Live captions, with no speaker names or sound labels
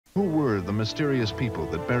Who were the mysterious people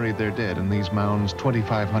that buried their dead in these mounds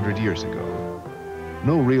 2,500 years ago?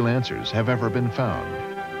 No real answers have ever been found.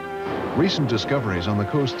 Recent discoveries on the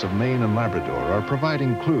coasts of Maine and Labrador are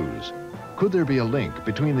providing clues. Could there be a link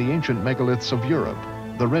between the ancient megaliths of Europe,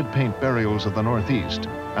 the red paint burials of the Northeast,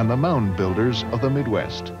 and the mound builders of the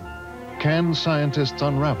Midwest? Can scientists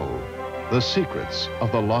unravel the secrets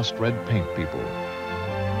of the lost red paint people?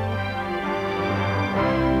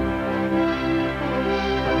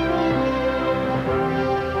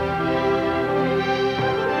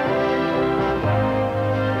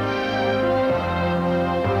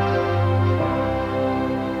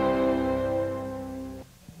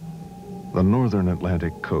 The northern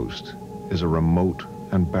Atlantic coast is a remote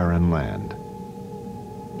and barren land,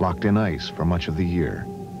 locked in ice for much of the year,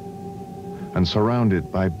 and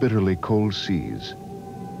surrounded by bitterly cold seas.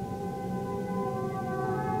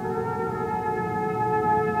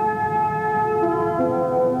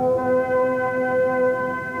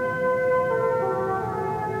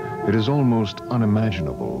 It is almost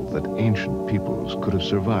unimaginable that ancient peoples could have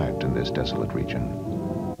survived in this desolate region.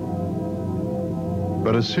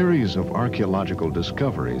 But a series of archaeological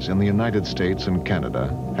discoveries in the United States and Canada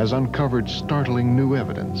has uncovered startling new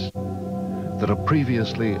evidence that a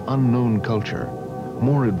previously unknown culture,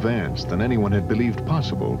 more advanced than anyone had believed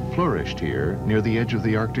possible, flourished here near the edge of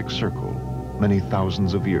the Arctic Circle many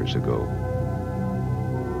thousands of years ago.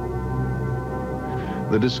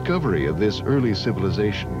 The discovery of this early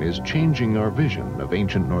civilization is changing our vision of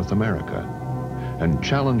ancient North America and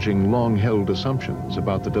challenging long-held assumptions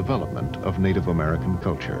about the development of Native American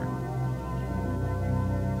culture.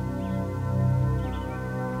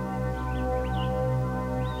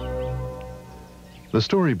 The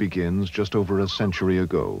story begins just over a century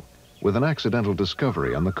ago with an accidental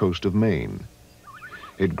discovery on the coast of Maine.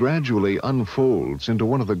 It gradually unfolds into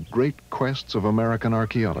one of the great quests of American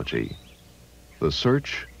archaeology, the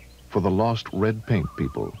search for the lost red paint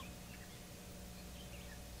people.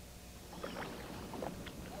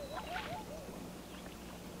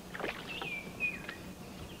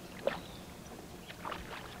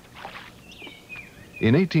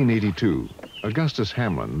 In 1882, Augustus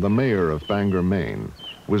Hamlin, the mayor of Bangor, Maine,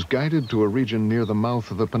 was guided to a region near the mouth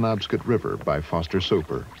of the Penobscot River by Foster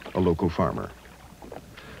Soper, a local farmer.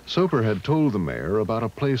 Soper had told the mayor about a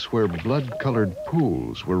place where blood-colored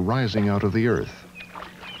pools were rising out of the earth.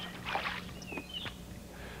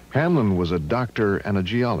 Hamlin was a doctor and a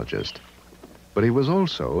geologist, but he was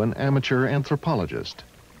also an amateur anthropologist,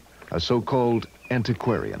 a so-called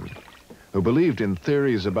antiquarian, who believed in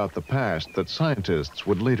theories about the past that scientists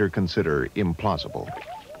would later consider implausible.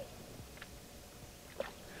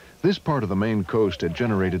 This part of the Maine coast had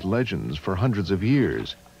generated legends for hundreds of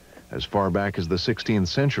years. As far back as the 16th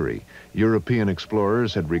century, European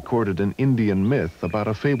explorers had recorded an Indian myth about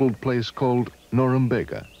a fabled place called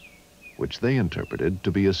Norumbega, which they interpreted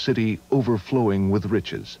to be a city overflowing with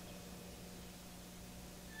riches.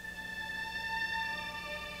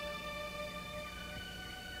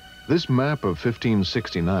 This map of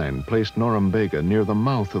 1569 placed Norumbega near the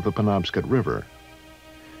mouth of the Penobscot River.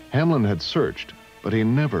 Hamlin had searched, but he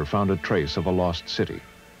never found a trace of a lost city.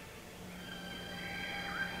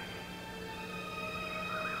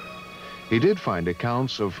 He did find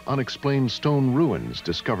accounts of unexplained stone ruins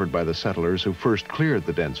discovered by the settlers who first cleared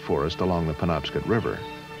the dense forest along the Penobscot River.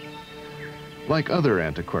 Like other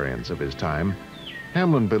antiquarians of his time,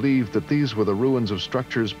 Hamlin believed that these were the ruins of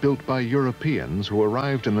structures built by Europeans who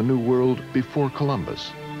arrived in the New World before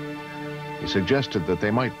Columbus. He suggested that they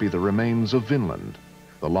might be the remains of Vinland,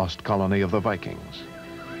 the lost colony of the Vikings.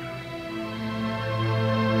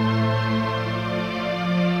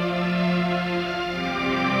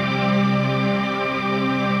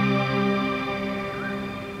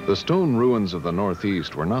 The stone ruins of the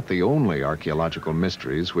Northeast were not the only archaeological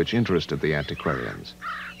mysteries which interested the antiquarians.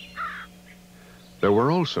 There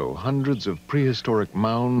were also hundreds of prehistoric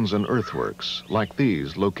mounds and earthworks like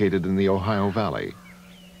these located in the Ohio Valley.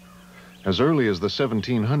 As early as the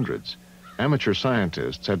 1700s, amateur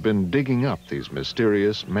scientists had been digging up these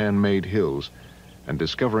mysterious man-made hills and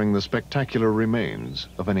discovering the spectacular remains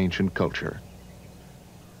of an ancient culture.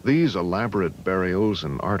 These elaborate burials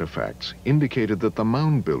and artifacts indicated that the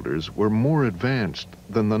mound builders were more advanced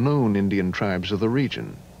than the known Indian tribes of the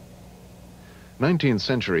region. 19th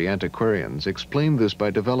century antiquarians explained this by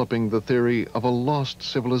developing the theory of a lost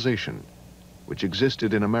civilization, which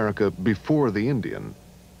existed in America before the Indian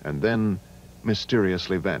and then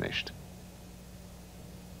mysteriously vanished.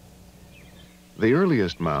 The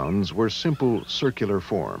earliest mounds were simple circular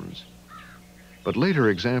forms, but later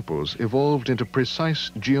examples evolved into precise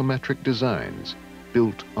geometric designs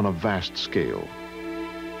built on a vast scale.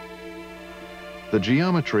 The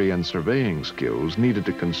geometry and surveying skills needed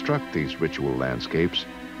to construct these ritual landscapes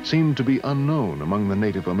seemed to be unknown among the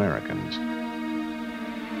Native Americans.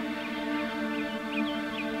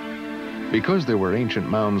 Because there were ancient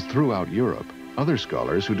mounds throughout Europe, other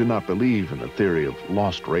scholars who did not believe in the theory of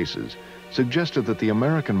lost races suggested that the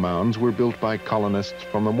American mounds were built by colonists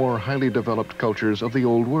from the more highly developed cultures of the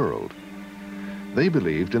Old World. They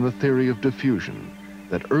believed in the theory of diffusion,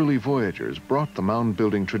 that early voyagers brought the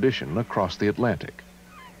mound-building tradition across the Atlantic.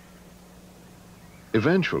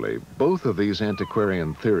 Eventually, both of these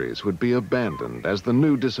antiquarian theories would be abandoned as the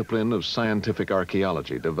new discipline of scientific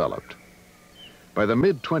archaeology developed. By the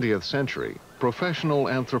mid-20th century, professional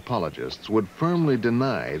anthropologists would firmly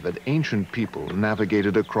deny that ancient people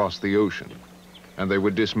navigated across the ocean, and they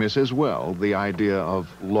would dismiss as well the idea of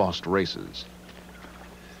lost races.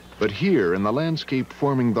 But here, in the landscape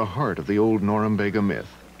forming the heart of the old Norumbega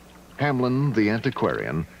myth, Hamlin, the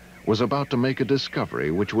antiquarian, was about to make a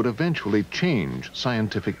discovery which would eventually change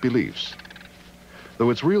scientific beliefs.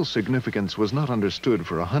 Though its real significance was not understood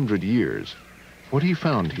for 100 years, what he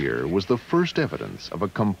found here was the first evidence of a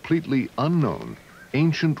completely unknown,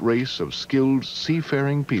 ancient race of skilled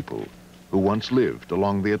seafaring people who once lived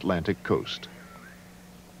along the Atlantic coast.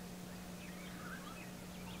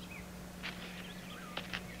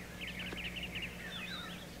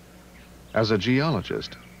 As a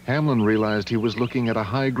geologist, Hamlin realized he was looking at a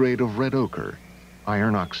high grade of red ochre,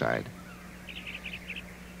 iron oxide.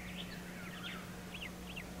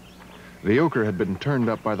 The ochre had been turned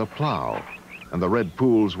up by the plow, and the red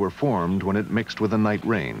pools were formed when it mixed with the night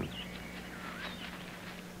rain.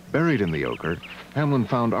 Buried in the ochre, Hamlin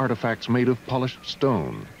found artifacts made of polished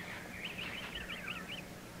stone.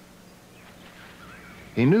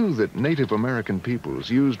 He knew that Native American peoples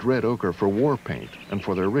used red ochre for war paint and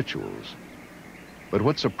for their rituals. But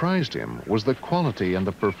what surprised him was the quality and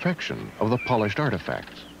the perfection of the polished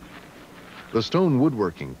artifacts. The stone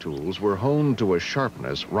woodworking tools were honed to a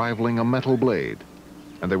sharpness rivaling a metal blade,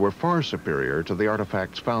 and they were far superior to the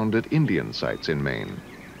artifacts found at Indian sites in Maine.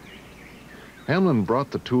 Hamlin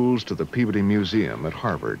brought the tools to the Peabody Museum at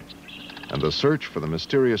Harvard, and the search for the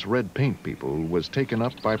mysterious red paint people was taken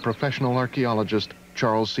up by professional archaeologist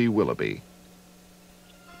Charles C. Willoughby.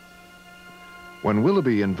 When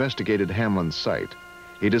Willoughby investigated Hamlin's site,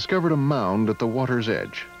 he discovered a mound at the water's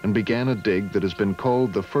edge and began a dig that has been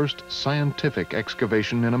called the first scientific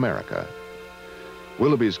excavation in America.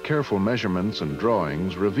 Willoughby's careful measurements and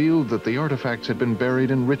drawings revealed that the artifacts had been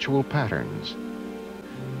buried in ritual patterns.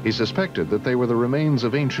 He suspected that they were the remains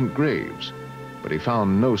of ancient graves, but he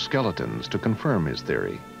found no skeletons to confirm his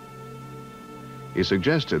theory. He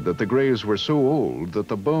suggested that the graves were so old that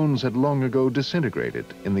the bones had long ago disintegrated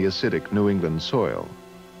in the acidic New England soil.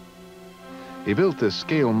 He built this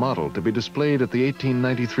scale model to be displayed at the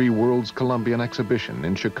 1893 World's Columbian Exhibition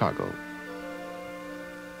in Chicago.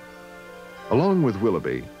 Along with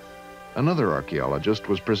Willoughby, another archaeologist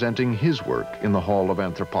was presenting his work in the Hall of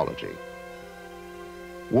Anthropology.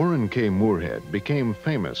 Warren K. Moorhead became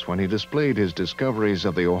famous when he displayed his discoveries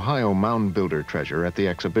of the Ohio mound builder treasure at the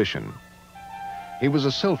exhibition. He was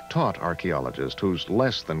a self-taught archaeologist whose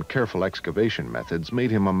less than careful excavation methods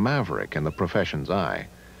made him a maverick in the profession's eye.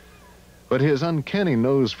 But his uncanny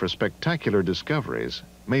nose for spectacular discoveries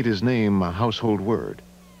made his name a household word.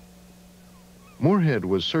 Moorhead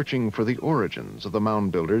was searching for the origins of the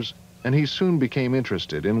mound builders, and he soon became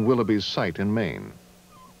interested in Willoughby's site in Maine.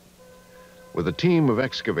 With a team of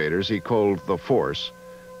excavators he called the Force,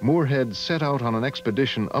 Moorhead set out on an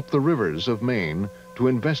expedition up the rivers of Maine to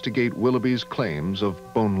investigate Willoughby's claims of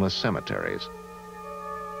boneless cemeteries.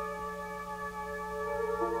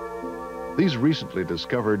 These recently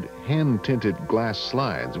discovered hand-tinted glass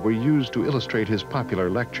slides were used to illustrate his popular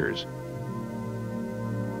lectures.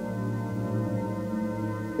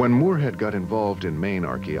 When Moorhead got involved in Maine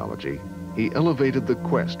archaeology, he elevated the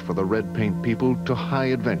quest for the red paint people to high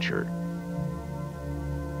adventure.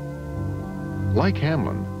 Like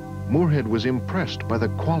Hamlin, Moorhead was impressed by the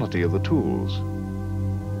quality of the tools.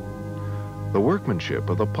 The workmanship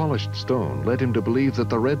of the polished stone led him to believe that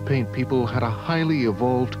the red paint people had a highly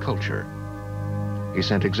evolved culture. He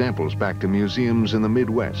sent examples back to museums in the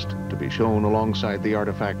Midwest to be shown alongside the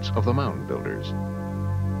artifacts of the mound builders.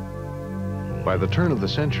 By the turn of the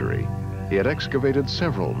century, he had excavated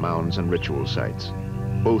several mounds and ritual sites,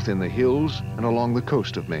 both in the hills and along the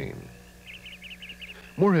coast of Maine.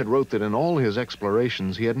 Moorhead wrote that in all his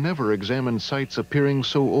explorations he had never examined sites appearing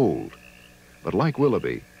so old, but like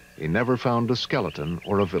Willoughby, he never found a skeleton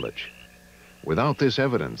or a village. Without this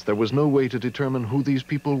evidence, there was no way to determine who these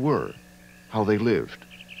people were, how they lived,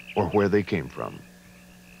 or where they came from.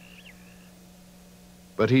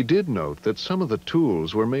 But he did note that some of the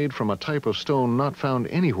tools were made from a type of stone not found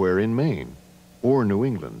anywhere in Maine or New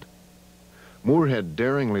England. Moorhead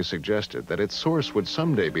daringly suggested that its source would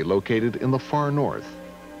someday be located in the far north,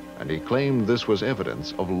 and he claimed this was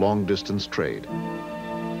evidence of long-distance trade.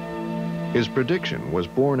 His prediction was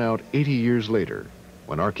borne out 80 years later,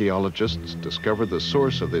 when archaeologists discovered the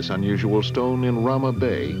source of this unusual stone in Rama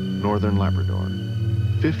Bay, northern Labrador,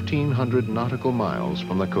 1,500 nautical miles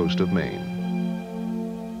from the coast of Maine.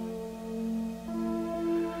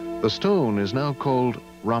 The stone is now called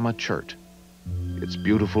Rama Chert. Its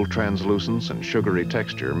beautiful translucence and sugary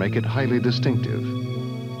texture make it highly distinctive.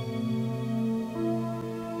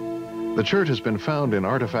 The chert has been found in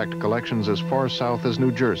artifact collections as far south as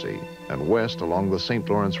New Jersey and west along the St.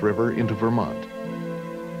 Lawrence River into Vermont.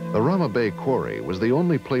 The Rama Bay Quarry was the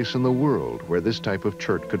only place in the world where this type of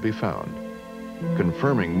chert could be found,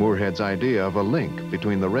 confirming Moorhead's idea of a link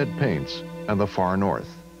between the red paints and the far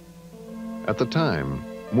north. At the time,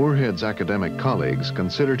 Moorhead's academic colleagues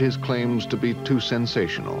considered his claims to be too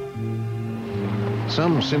sensational.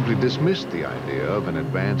 Some simply dismissed the idea of an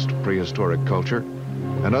advanced prehistoric culture,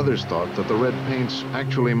 and others thought that the red paints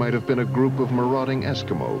actually might have been a group of marauding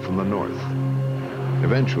Eskimo from the north.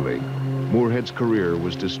 Eventually, Moorhead's career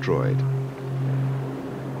was destroyed.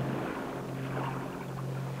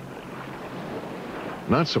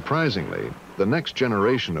 Not surprisingly, the next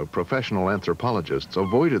generation of professional anthropologists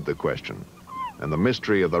avoided the question, and the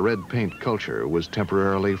mystery of the red paint culture was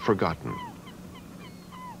temporarily forgotten.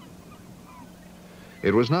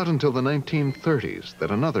 It was not until the 1930s that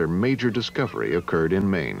another major discovery occurred in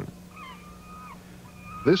Maine.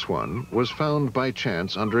 This one was found by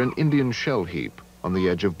chance under an Indian shell heap on the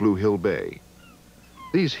edge of Blue Hill Bay.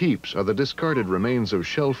 These heaps are the discarded remains of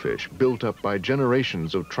shellfish built up by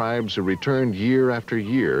generations of tribes who returned year after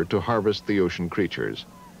year to harvest the ocean creatures.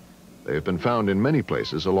 They have been found in many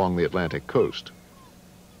places along the Atlantic coast.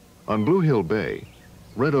 On Blue Hill Bay,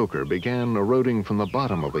 red ochre began eroding from the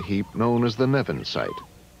bottom of a heap known as the Nevin site.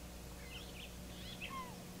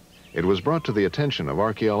 It was brought to the attention of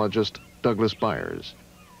archaeologist Douglas Byers.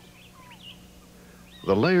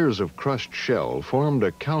 The layers of crushed shell formed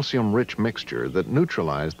a calcium-rich mixture that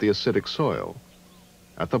neutralized the acidic soil.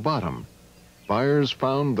 At the bottom, Byers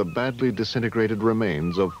found the badly disintegrated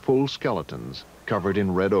remains of full skeletons covered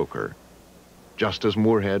in red ochre, just as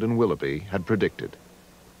Moorhead and Willoughby had predicted.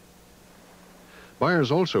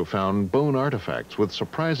 Byers also found bone artifacts with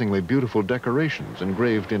surprisingly beautiful decorations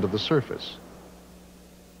engraved into the surface.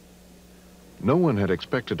 No one had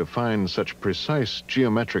expected to find such precise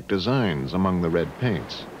geometric designs among the red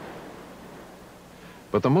paints.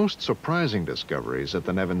 But the most surprising discoveries at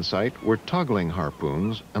the Nevin site were toggling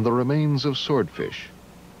harpoons and the remains of swordfish,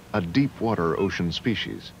 a deep-water ocean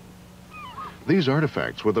species. These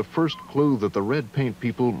artifacts were the first clue that the red paint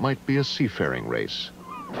people might be a seafaring race.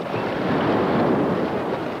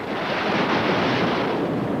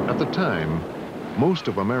 At the time, most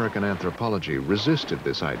of American anthropology resisted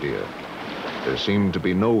this idea. There seemed to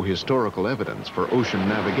be no historical evidence for ocean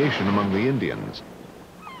navigation among the Indians.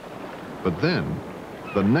 But then,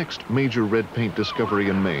 the next major red paint discovery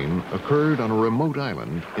in Maine occurred on a remote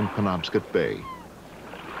island in Penobscot Bay.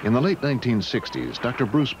 In the late 1960s, Dr.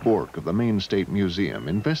 Bruce Bork of the Maine State Museum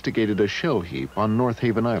investigated a shell heap on North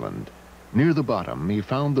Haven Island. Near the bottom, he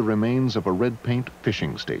found the remains of a red paint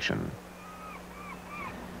fishing station.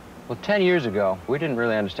 Well, 10 years ago, we didn't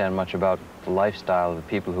really understand much about the lifestyle of the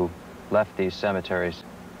people who left these cemeteries.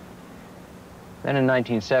 Then in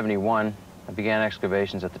 1971, I began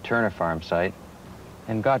excavations at the Turner Farm site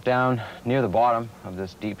and got down near the bottom of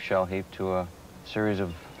this deep shell heap to a series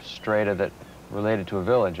of strata that related to a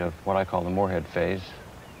village of what I call the Moorhead phase,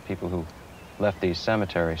 people who left these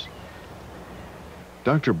cemeteries.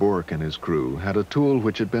 Dr. Bork and his crew had a tool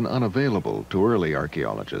which had been unavailable to early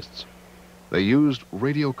archaeologists. They used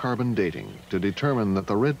radiocarbon dating to determine that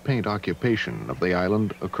the red paint occupation of the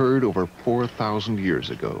island occurred over 4,000 years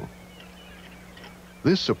ago.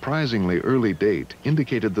 This surprisingly early date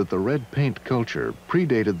indicated that the red paint culture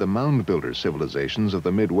predated the mound builder civilizations of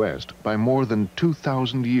the Midwest by more than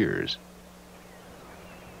 2,000 years.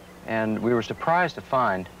 And we were surprised to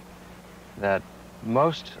find that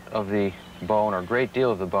most of the bone, or a great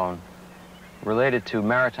deal of the bone, related to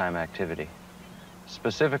maritime activity.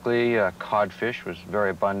 Specifically, codfish was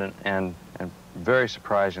very abundant, and very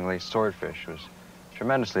surprisingly, swordfish was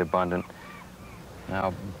tremendously abundant.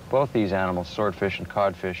 Now, both these animals, swordfish and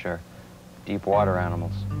codfish, are deep water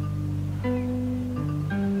animals.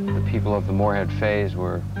 The people of the Moorhead phase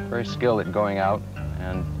were very skilled at going out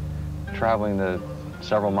and traveling the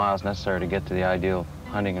several miles necessary to get to the ideal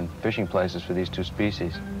hunting and fishing places for these two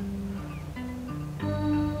species.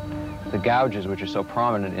 The gouges, which are so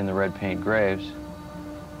prominent in the red paint graves,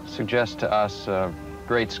 suggest to us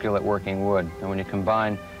great skill at working wood. And when you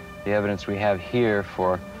combine the evidence we have here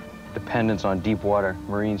for dependence on deep water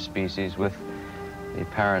marine species with the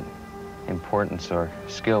apparent importance or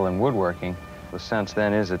skill in woodworking, the sense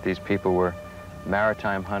then is that these people were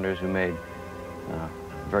maritime hunters who made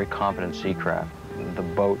very competent seacraft. The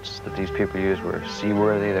boats that these people used were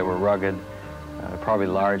seaworthy, they were rugged, probably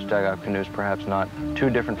large dugout canoes, perhaps not too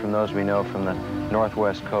different from those we know from the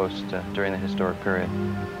northwest coast during the historic period.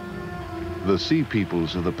 The sea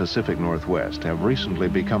peoples of the Pacific Northwest have recently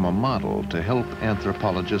become a model to help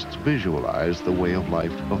anthropologists visualize the way of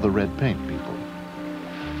life of the red paint people.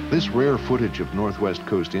 This rare footage of Northwest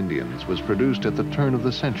Coast Indians was produced at the turn of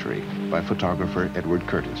the century by photographer Edward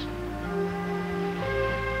Curtis.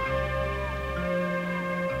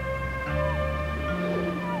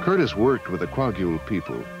 Curtis worked with the Kwagule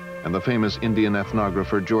people and the famous Indian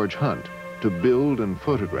ethnographer George Hunt to build and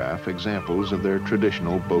photograph examples of their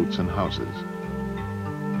traditional boats and houses.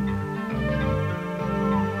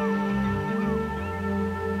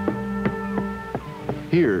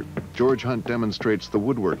 Here, George Hunt demonstrates the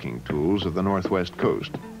woodworking tools of the Northwest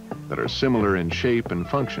Coast that are similar in shape and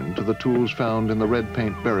function to the tools found in the red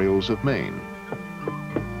paint burials of Maine.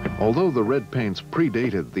 Although the red paints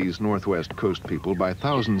predated these Northwest Coast people by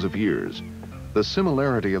thousands of years, the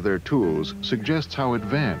similarity of their tools suggests how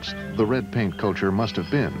advanced the red paint culture must have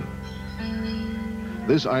been.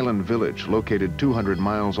 This island village, located 200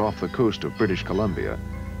 miles off the coast of British Columbia,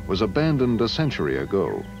 was abandoned a century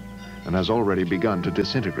ago and has already begun to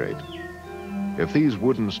disintegrate. If these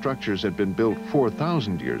wooden structures had been built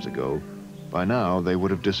 4,000 years ago, by now they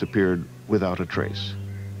would have disappeared without a trace.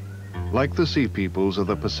 Like the sea peoples of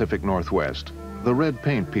the Pacific Northwest, the red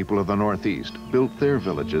paint people of the Northeast built their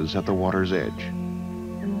villages at the water's edge.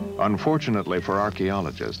 Unfortunately for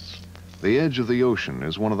archaeologists, the edge of the ocean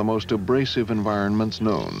is one of the most abrasive environments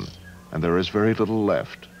known, and there is very little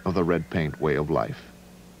left of the red paint way of life.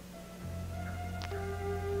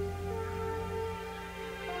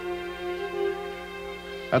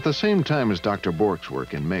 At the same time as Dr. Bork's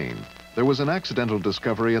work in Maine, there was an accidental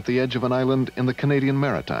discovery at the edge of an island in the Canadian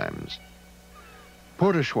Maritimes.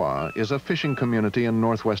 Port-au-Choix is a fishing community in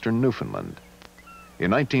northwestern Newfoundland.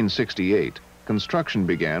 In 1968, construction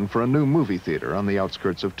began for a new movie theater on the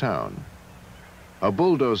outskirts of town. A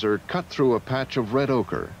bulldozer cut through a patch of red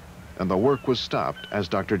ochre, and the work was stopped as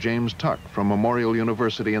Dr. James Tuck from Memorial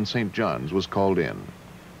University in St. John's was called in.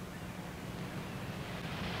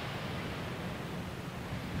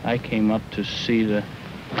 I came up to see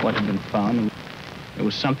what had been found. It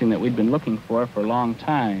was something that we'd been looking for a long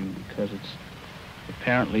time, because it's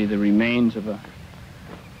apparently the remains of a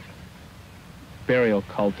burial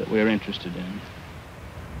cult that we're interested in.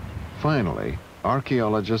 Finally,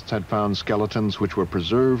 archaeologists had found skeletons which were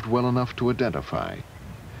preserved well enough to identify,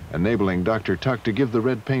 enabling Dr. Tuck to give the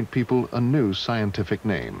red paint people a new scientific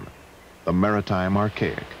name, the Maritime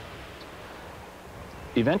Archaic.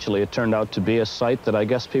 Eventually, it turned out to be a site that I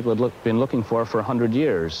guess people had been looking for 100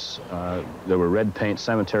 years. There were red paint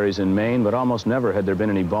cemeteries in Maine, but almost never had there been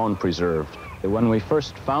any bone preserved. When we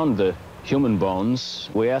first found the human bones,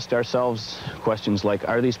 we asked ourselves questions like,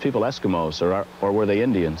 are these people Eskimos or were they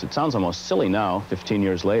Indians? It sounds almost silly now, 15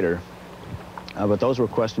 years later, but those were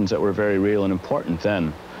questions that were very real and important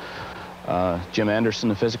then. Jim Anderson,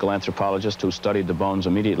 the physical anthropologist who studied the bones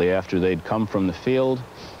immediately after they'd come from the field,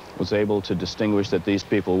 was able to distinguish that these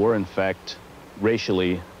people were, in fact,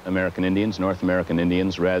 racially American Indians, North American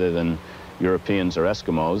Indians, rather than Europeans or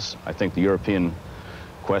Eskimos. I think the European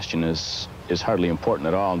question is hardly important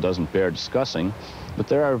at all and doesn't bear discussing, but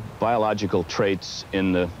there are biological traits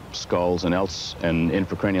in the skulls and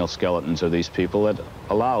infracranial skeletons of these people that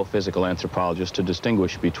allow physical anthropologists to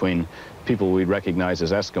distinguish between people we'd recognize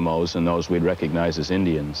as Eskimos and those we'd recognize as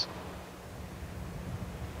Indians.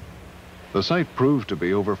 The site proved to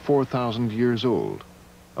be over 4,000 years old,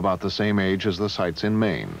 about the same age as the sites in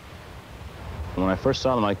Maine. When I first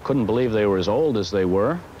saw them, I couldn't believe they were as old as they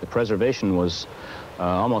were. The preservation was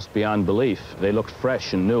almost beyond belief. They looked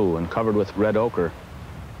fresh and new and covered with red ochre.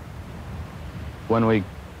 When we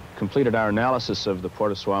completed our analysis of the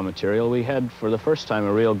Port-au-Choix material, we had, for the first time,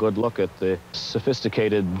 a real good look at the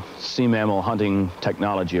sophisticated sea mammal hunting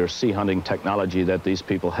technology or sea hunting technology that these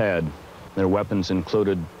people had. Their weapons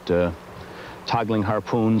included toggling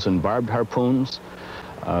harpoons and barbed harpoons.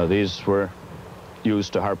 These were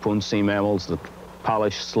used to harpoon sea mammals. The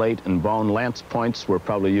polished slate and bone lance points were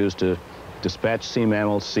probably used to dispatch sea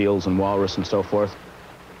mammals, seals and walrus and so forth.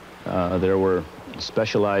 There were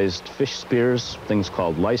specialized fish spears, things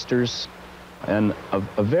called lysters, and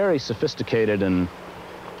a very sophisticated and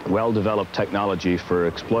well-developed technology for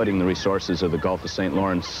exploiting the resources of the Gulf of St.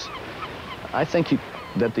 Lawrence, I think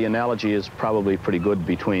that the analogy is probably pretty good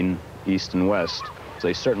between East and West.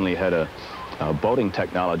 They certainly had a boating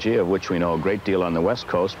technology, of which we know a great deal on the West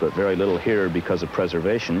Coast, but very little here because of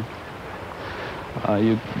preservation.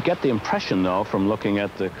 You get the impression, though, from looking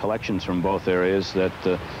at the collections from both areas,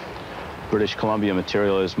 that British Columbia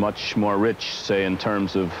material is much more rich, say, in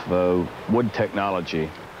terms of wood technology.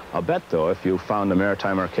 I'll bet, though, if you found a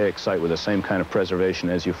maritime archaic site with the same kind of preservation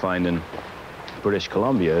as you find in British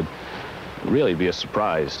Columbia, it'd really be a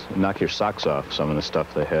surprise. Knock your socks off, some of the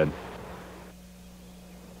stuff they had.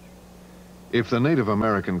 If the Native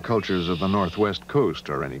American cultures of the Northwest Coast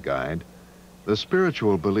are any guide, the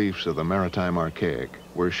spiritual beliefs of the maritime archaic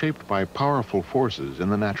were shaped by powerful forces in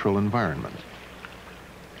the natural environment.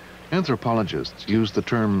 Anthropologists use the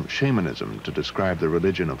term shamanism to describe the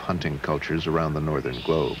religion of hunting cultures around the northern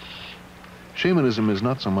globe. Shamanism is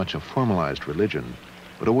not so much a formalized religion,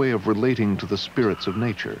 but a way of relating to the spirits of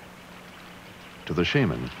nature. To the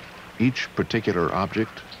shaman, each particular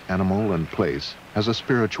object, animal, and place has a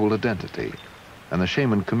spiritual identity, and the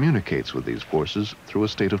shaman communicates with these forces through a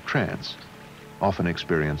state of trance, often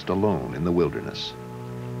experienced alone in the wilderness.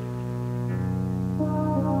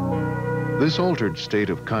 This altered state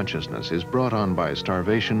of consciousness is brought on by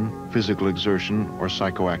starvation, physical exertion, or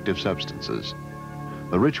psychoactive substances.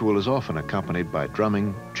 The ritual is often accompanied by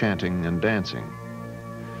drumming, chanting, and dancing.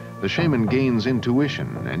 The shaman gains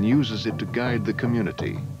intuition and uses it to guide the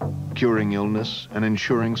community, curing illness and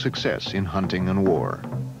ensuring success in hunting and war.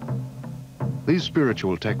 These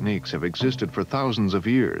spiritual techniques have existed for thousands of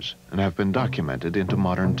years and have been documented into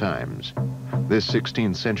modern times. This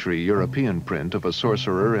 16th century European print of a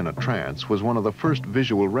sorcerer in a trance was one of the first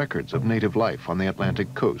visual records of native life on the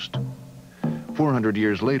Atlantic coast. 400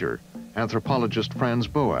 years later, anthropologist Franz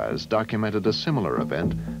Boas documented a similar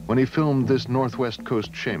event when he filmed this Northwest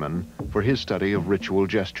Coast shaman for his study of ritual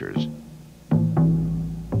gestures.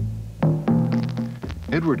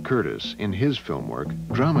 Edward Curtis, in his film work,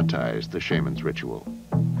 dramatized the shaman's ritual.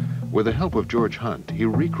 With the help of George Hunt, he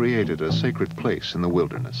recreated a sacred place in the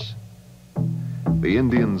wilderness. The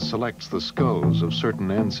Indian selects the skulls of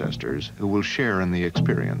certain ancestors who will share in the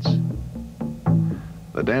experience.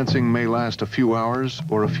 The dancing may last a few hours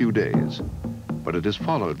or a few days, but it is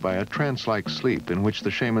followed by a trance-like sleep in which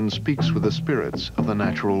the shaman speaks with the spirits of the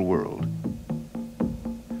natural world.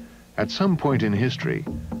 At some point in history,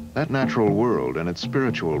 that natural world and its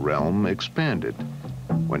spiritual realm expanded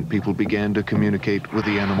when people began to communicate with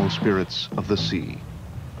the animal spirits of the sea.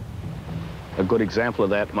 A good example of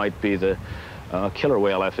that might be the killer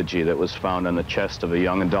whale effigy that was found on the chest of a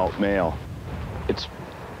young adult male. It's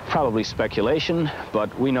probably speculation,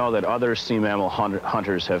 but we know that other sea mammal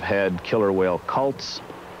hunters have had killer whale cults.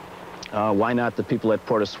 Why not the people at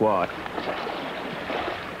Port au Soir?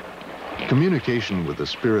 Communication with the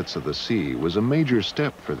spirits of the sea was a major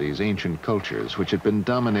step for these ancient cultures which had been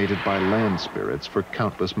dominated by land spirits for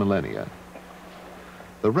countless millennia.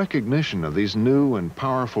 The recognition of these new and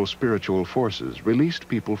powerful spiritual forces released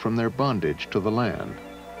people from their bondage to the land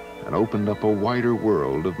and opened up a wider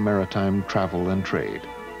world of maritime travel and trade.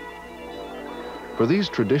 For these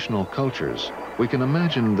traditional cultures, we can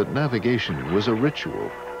imagine that navigation was a ritual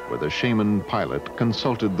where the shaman pilot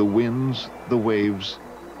consulted the winds, the waves,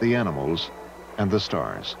 the animals, and the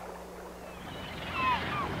stars.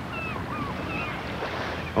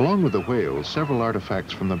 Along with the whales, several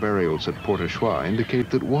artifacts from the burials at Port au Choix indicate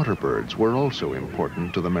that water birds were also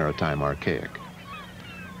important to the maritime archaic.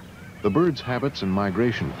 The birds' habits and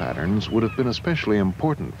migration patterns would have been especially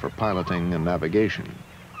important for piloting and navigation.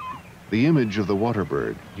 The image of the water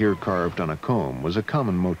bird, here carved on a comb, was a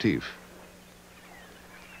common motif.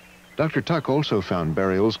 Dr. Tuck also found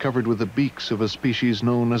burials covered with the beaks of a species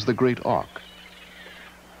known as the great auk.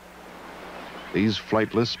 These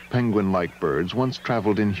flightless, penguin-like birds once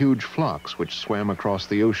traveled in huge flocks which swam across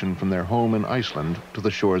the ocean from their home in Iceland to the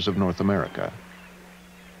shores of North America.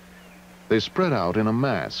 They spread out in a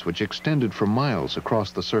mass which extended for miles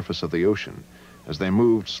across the surface of the ocean as they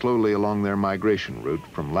moved slowly along their migration route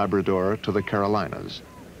from Labrador to the Carolinas.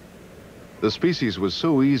 The species was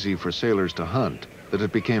so easy for sailors to hunt that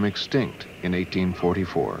it became extinct in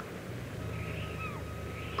 1844.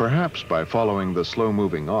 Perhaps by following the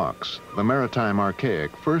slow-moving auks, the maritime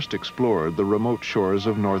archaic first explored the remote shores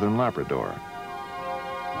of northern Labrador.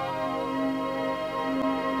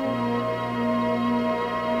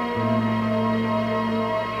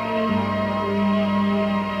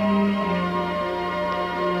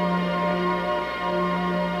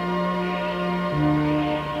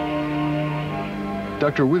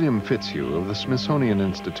 Dr. William Fitzhugh of the Smithsonian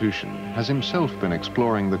Institution has himself been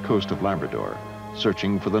exploring the coast of Labrador,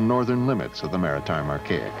 searching for the northern limits of the maritime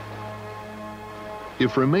archaic.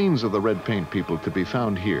 If remains of the red paint people could be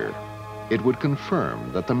found here, it would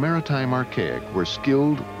confirm that the maritime archaic were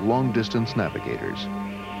skilled long-distance navigators.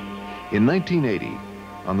 In 1980,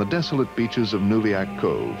 on the desolate beaches of Nuliak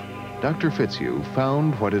Cove, Dr. Fitzhugh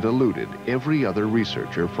found what had eluded every other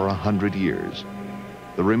researcher for 100 years: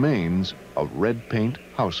 the remains of red paint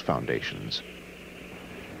house foundations.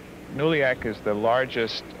 Nuliak is the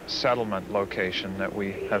largest settlement location that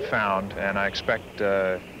we have found, and I expect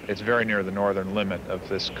it's very near the northern limit of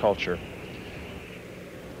this culture.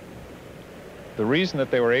 The reason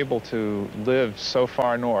that they were able to live so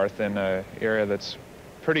far north in an area that's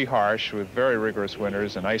pretty harsh with very rigorous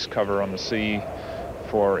winters and ice cover on the sea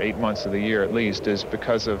for 8 months of the year at least is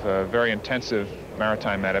because of a very intensive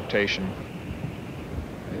maritime adaptation.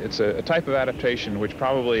 It's a type of adaptation which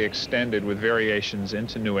probably extended with variations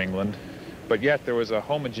into New England, but yet there was a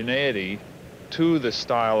homogeneity to the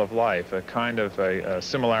style of life, a kind of a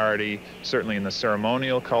similarity, certainly in the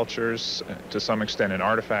ceremonial cultures, to some extent in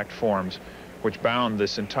artifact forms, which bound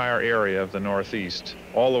this entire area of the Northeast,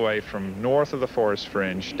 all the way from north of the forest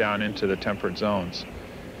fringe down into the temperate zones.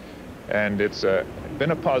 And it's been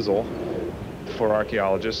a puzzle for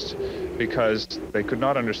archaeologists because they could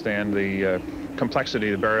not understand the complexity,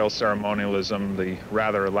 the burial ceremonialism, the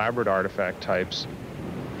rather elaborate artifact types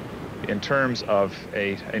in terms of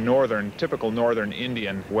a typical northern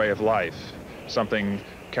Indian way of life, something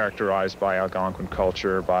characterized by Algonquin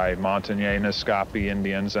culture, by Montagnais, Naskapi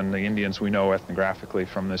Indians, and the Indians we know ethnographically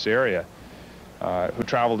from this area, who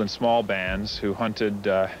traveled in small bands, who hunted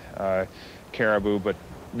caribou, but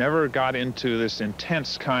never got into this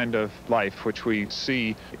intense kind of life which we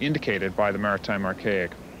see indicated by the maritime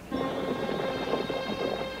archaic.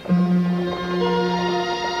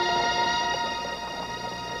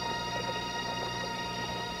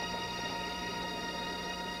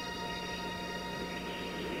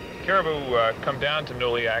 Caribou come down to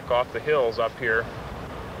Nuliak off the hills up here,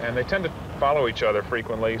 and they tend to follow each other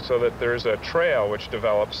frequently so that there's a trail which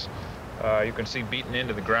develops. You can see beaten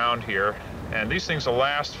into the ground here, and these things will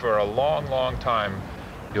last for a long, long time.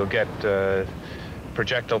 You'll get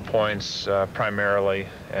projectile points primarily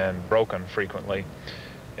and broken frequently.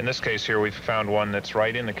 In this case here, we've found one that's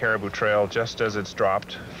right in the Caribou Trail just as it's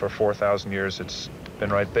dropped. For 4,000 years it's been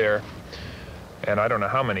right there. And I don't know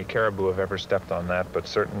how many caribou have ever stepped on that, but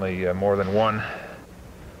certainly more than one.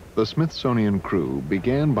 The Smithsonian crew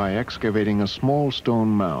began by excavating a small stone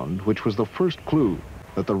mound, which was the first clue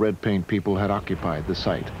that the red paint people had occupied the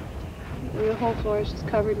site. The whole floor is just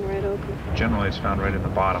covered in red ochre. Generally it's found right in the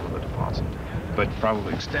bottom of the deposit, but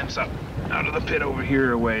probably extends up out of the pit over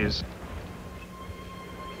here a ways.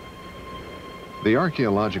 The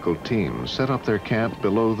archaeological team set up their camp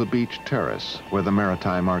below the beach terrace where the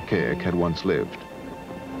maritime archaic had once lived.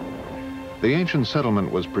 The ancient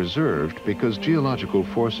settlement was preserved because geological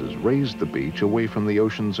forces raised the beach away from the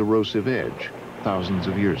ocean's erosive edge thousands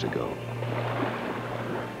of years ago.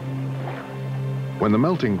 When the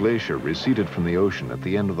melting glacier receded from the ocean at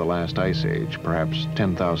the end of the last ice age, perhaps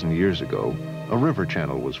 10,000 years ago, a river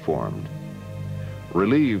channel was formed.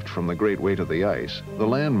 Relieved from the great weight of the ice, the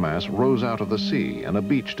landmass rose out of the sea and a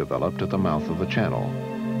beach developed at the mouth of the channel.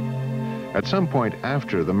 At some point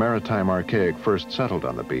after the maritime archaic first settled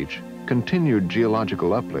on the beach, continued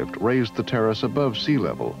geological uplift raised the terrace above sea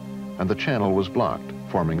level, and the channel was blocked,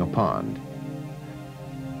 forming a pond.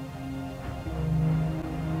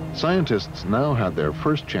 Scientists now had their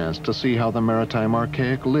first chance to see how the maritime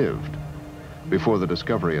archaic lived. Before the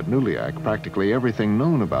discovery at Nuliak, practically everything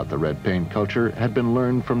known about the red paint culture had been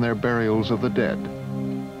learned from their burials of the dead.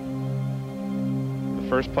 The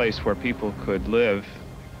first place where people could live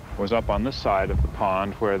was up on this side of the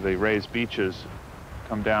pond, where the raised beaches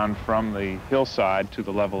come down from the hillside to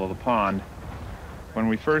the level of the pond. When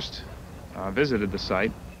we first visited the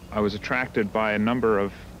site, I was attracted by a number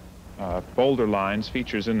of boulder lines,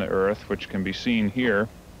 features in the earth, which can be seen here.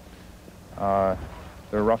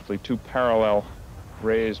 There are roughly 2 parallel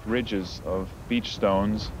raised ridges of beach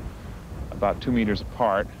stones, about 2 meters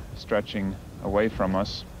apart, stretching away from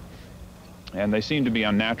us. And they seem to be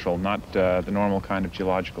unnatural, not the normal kind of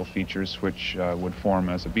geological features which would form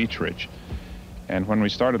as a beach ridge. And when we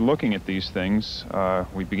started looking at these things,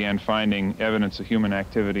 we began finding evidence of human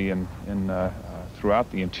activity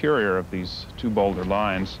throughout the interior of these 2 boulder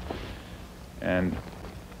lines, and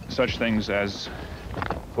such things as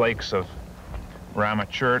flakes of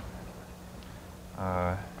ramachurt,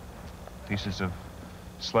 pieces of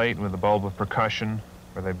slate with a bulb of percussion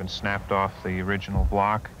where they've been snapped off the original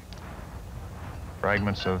block,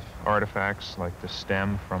 fragments of artifacts like the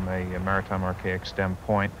stem from a maritime archaic stem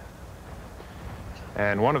point.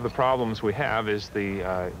 And one of the problems we have is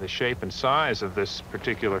the shape and size of this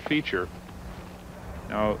particular feature.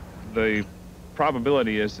 Now, the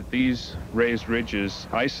probability is that these raised ridges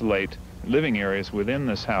isolate living areas within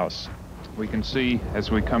this house. We can see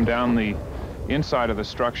as we come down the inside of the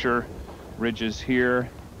structure, ridges here,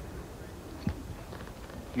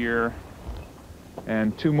 here,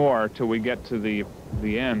 and two more till we get to the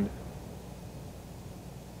end.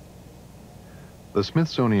 The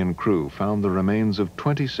Smithsonian crew found the remains of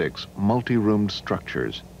 26 multi-roomed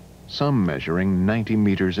structures, some measuring 90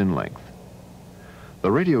 meters in length. The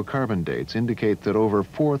radiocarbon dates indicate that over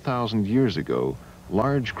 4,000 years ago,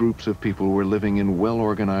 large groups of people were living in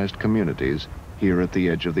well-organized communities here at the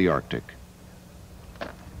edge of the Arctic.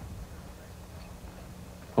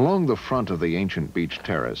 Along the front of the ancient beach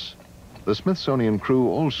terrace, the Smithsonian crew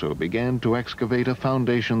also began to excavate a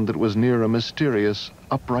foundation that was near a mysterious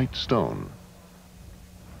upright stone.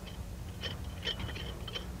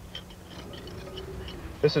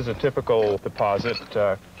 This is a typical deposit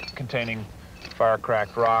containing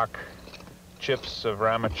fire-cracked rock, chips of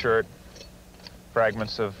ramachurt,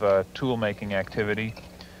 fragments of tool-making activity,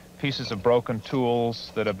 pieces of broken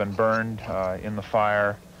tools that have been burned in the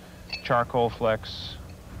fire, charcoal flecks,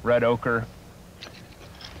 red ochre.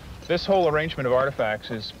 This whole arrangement of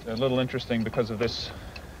artifacts is a little interesting because of this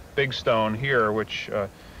big stone here, which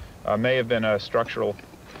may have been a structural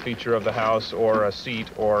feature of the house or a seat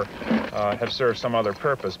or have served some other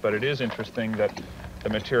purpose, but it is interesting that the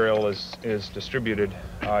material is distributed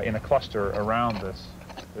in a cluster around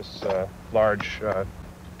this large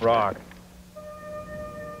rock.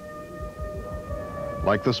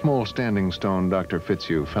 Like the small standing stone Dr.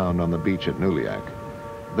 Fitzhugh found on the beach at Nuliak,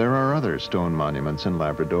 there are other stone monuments in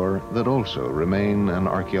Labrador that also remain an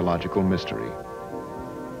archaeological mystery.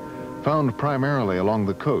 Found primarily along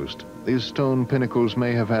the coast, these stone pinnacles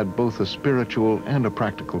may have had both a spiritual and a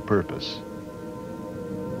practical purpose.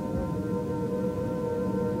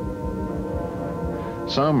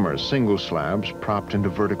 Some are single slabs propped into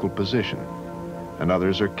vertical position, and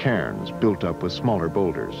others are cairns built up with smaller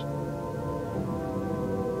boulders.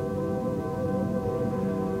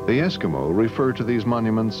 The Eskimo refer to these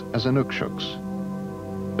monuments as inukshuks.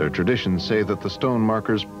 Their traditions say that the stone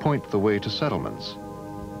markers point the way to settlements.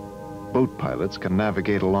 Boat pilots can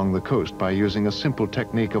navigate along the coast by using a simple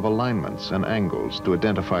technique of alignments and angles to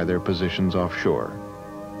identify their positions offshore.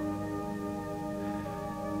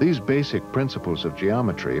 These basic principles of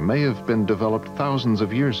geometry may have been developed thousands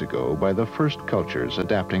of years ago by the first cultures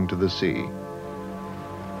adapting to the sea.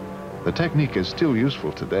 The technique is still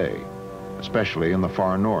useful today, especially in the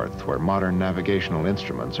far north, where modern navigational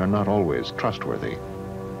instruments are not always trustworthy.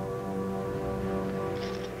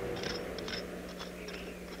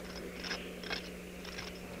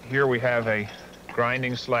 Here we have a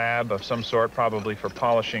grinding slab of some sort, probably for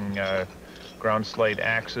polishing ground slate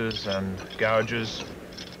axes and gouges.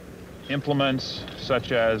 Implements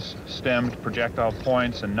such as stemmed projectile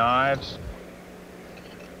points and knives.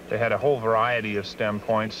 They had a whole variety of stem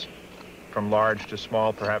points, from large to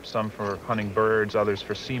small, perhaps some for hunting birds, others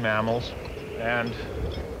for sea mammals. And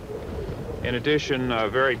in addition, a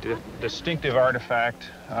very distinctive artifact,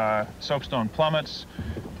 soapstone plummets,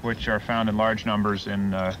 which are found in large numbers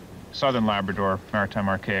in southern Labrador maritime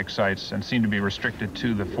archaic sites and seem to be restricted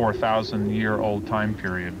to the 4,000-year-old time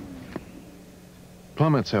period.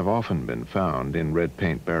 Plummets have often been found in red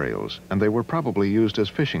paint burials, and they were probably used as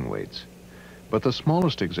fishing weights. But the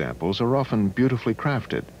smallest examples are often beautifully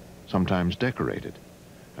crafted, sometimes decorated,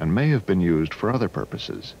 and may have been used for other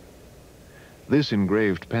purposes. This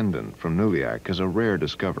engraved pendant from Nuliak is a rare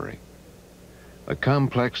discovery. A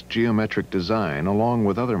complex geometric design, along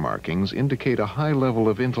with other markings, indicate a high level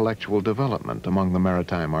of intellectual development among the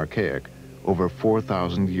maritime archaic over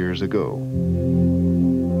 4,000 years ago.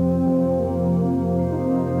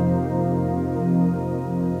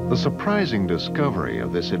 The surprising discovery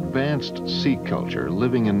of this advanced sea culture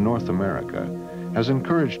living in North America has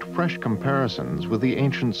encouraged fresh comparisons with the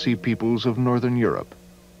ancient sea peoples of Northern Europe.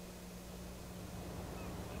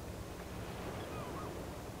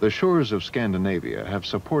 The shores of Scandinavia have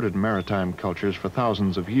supported maritime cultures for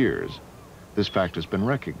thousands of years. This fact has been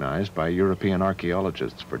recognized by European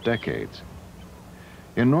archaeologists for decades.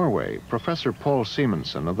 In Norway, Professor Paul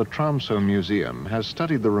Simonsen of the Tromsø Museum has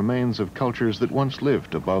studied the remains of cultures that once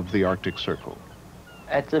lived above the Arctic Circle.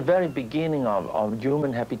 At the very beginning of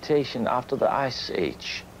human habitation after the Ice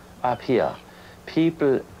Age, up here,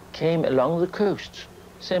 people came along the coast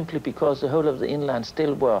simply because the whole of the inland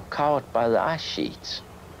still were covered by the ice sheets.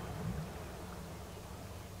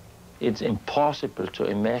 It's impossible to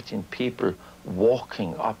imagine people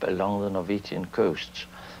walking up along the Norwegian coast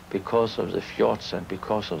because of the fjords and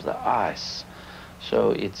because of the ice. So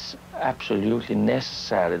it's absolutely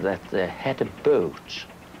necessary that they had a boat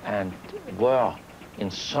and were in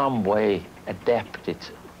some way adapted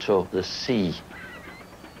to the sea.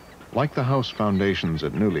 Like the house foundations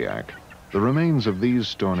at Nuliak, the remains of these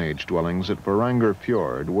Stone Age dwellings at Varanger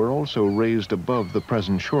Fjord were also raised above the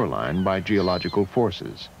present shoreline by geological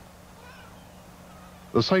forces.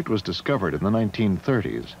 The site was discovered in the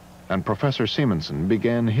 1930s, and Professor Simonsen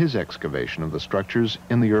began his excavation of the structures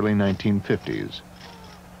in the early 1950s.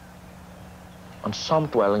 On some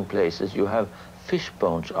dwelling places you have fish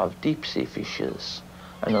bones of deep-sea fishes,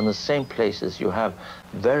 and on the same places you have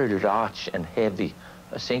very large and heavy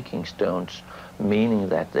sinking stones, meaning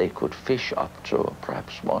that they could fish up to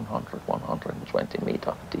perhaps 100, 120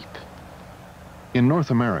 meters deep. In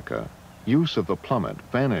North America, use of the plummet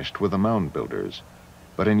vanished with the mound builders,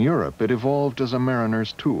 but in Europe it evolved as a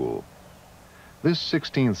mariner's tool. This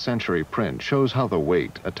 16th century print shows how the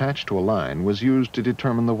weight attached to a line was used to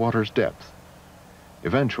determine the water's depth.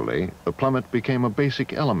 Eventually, the plummet became a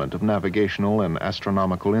basic element of navigational and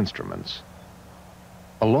astronomical instruments.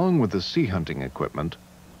 Along with the sea hunting equipment,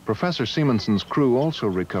 Professor Simonsen's crew also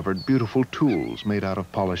recovered beautiful tools made out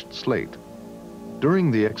of polished slate.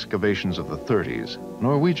 During the excavations of the 30s,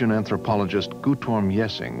 Norwegian anthropologist Guttorm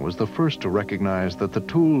Jessing was the first to recognize that the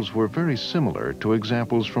tools were very similar to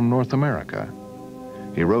examples from North America.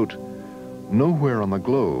 He wrote, "Nowhere on the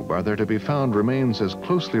globe are there to be found remains as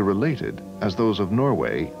closely related as those of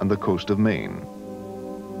Norway and the coast of Maine."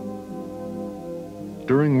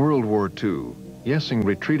 During World War II, Jessing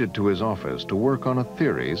retreated to his office to work on a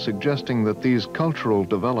theory suggesting that these cultural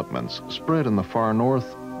developments spread in the far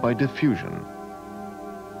north by diffusion.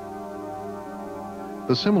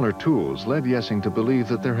 The similar tools led Jessing to believe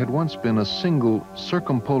that there had once been a single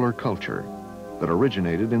circumpolar culture that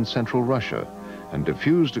originated in central Russia and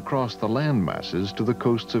diffused across the land masses to the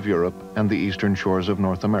coasts of Europe and the eastern shores of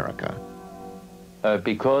North America.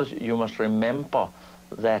 Because you must remember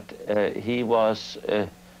that he was a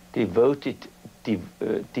devoted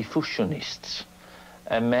diffusionist,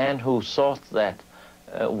 a man who thought that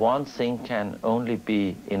one thing can only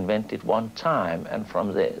be invented one time and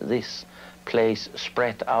from this place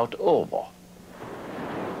spread out over.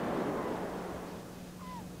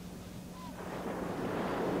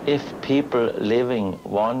 If people living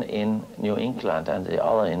one in New England and the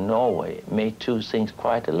other in Norway made two things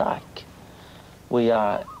quite alike, we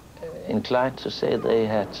are inclined to say they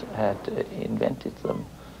had invented them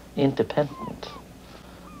independent.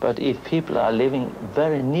 But if people are living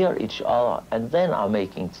very near each other and then are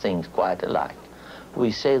making things quite alike, we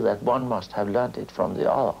say that one must have learned it from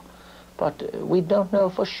the other. But we don't know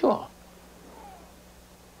for sure.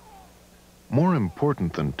 More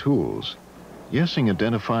important than tools, Jessing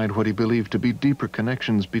identified what he believed to be deeper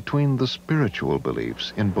connections between the spiritual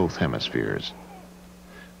beliefs in both hemispheres.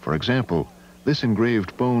 For example, this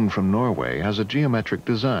engraved bone from Norway has a geometric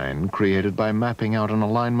design created by mapping out an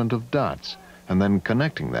alignment of dots and then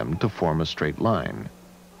connecting them to form a straight line.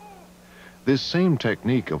 This same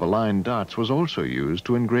technique of aligned dots was also used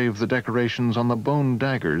to engrave the decorations on the bone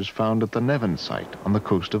daggers found at the Nevin site on the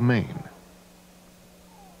coast of Maine.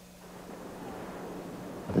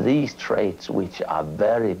 These traits, which are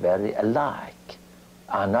very, very alike,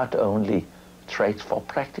 are not only traits for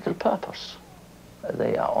practical purpose.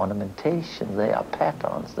 They are ornamentation, they are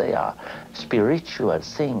patterns, they are spiritual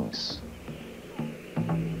things.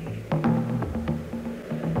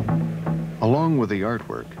 Along with the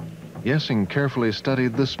artwork, Jessing carefully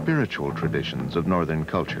studied the spiritual traditions of northern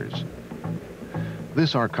cultures.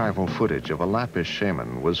 This archival footage of a Lappish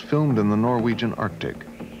shaman was filmed in the Norwegian Arctic.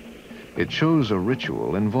 It shows a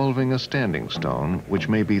ritual involving a standing stone which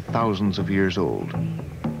may be thousands of years old.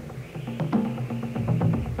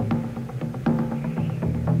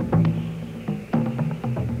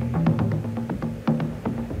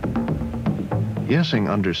 Jessing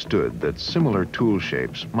understood that similar tool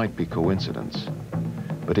shapes might be coincidence,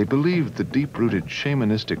 but he believed the deep-rooted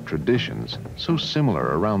shamanistic traditions, so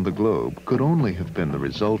similar around the globe, could only have been the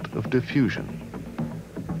result of diffusion.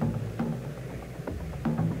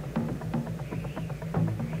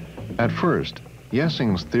 At first,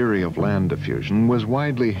 Jessing's theory of land diffusion was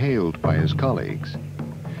widely hailed by his colleagues.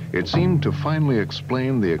 It seemed to finally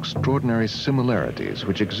explain the extraordinary similarities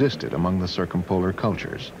which existed among the circumpolar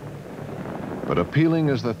cultures. But appealing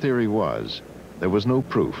as the theory was, there was no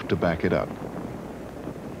proof to back it up.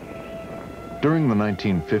 During the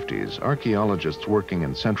 1950s, archaeologists working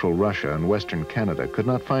in central Russia and western Canada could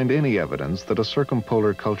not find any evidence that a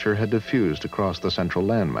circumpolar culture had diffused across the central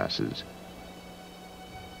landmasses.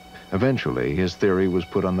 Eventually, his theory was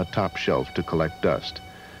put on the top shelf to collect dust,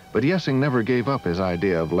 but Jessing never gave up his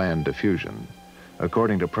idea of land diffusion.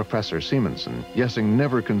 According to Professor Simonsen, Jessing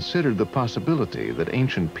never considered the possibility that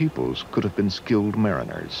ancient peoples could have been skilled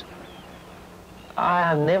mariners. I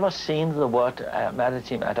have never seen the word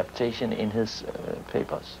maritime adaptation in his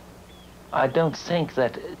papers. I don't think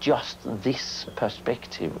that just this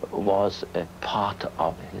perspective was a part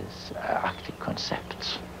of his Arctic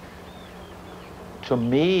concepts. To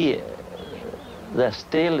me, there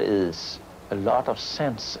still is a lot of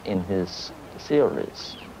sense in his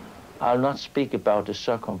theories. I'll not speak about the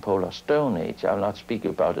circumpolar Stone Age, I'll not speak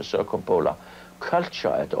about the circumpolar culture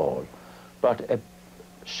at all, but a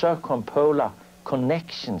circumpolar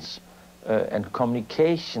connections and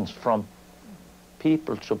communications from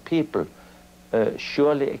people to people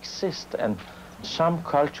surely exist, and some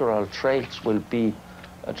cultural traits will be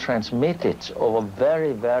transmitted over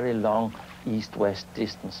very, very long east-west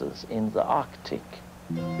distances in the Arctic.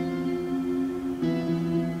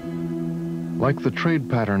 Like the trade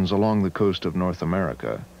patterns along the coast of North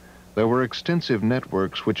America, there were extensive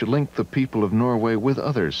networks which linked the people of Norway with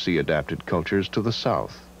other sea-adapted cultures to the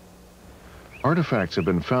south. Artifacts have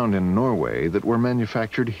been found in Norway that were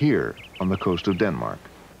manufactured here on the coast of Denmark.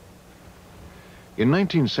 In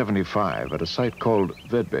 1975, at a site called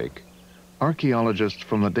Vedbæk, archaeologists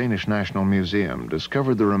from the Danish National Museum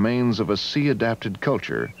discovered the remains of a sea-adapted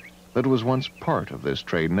culture that was once part of this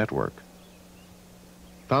trade network.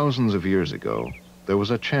 Thousands of years ago, there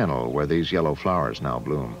was a channel where these yellow flowers now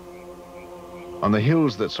bloom. On the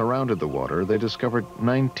hills that surrounded the water, they discovered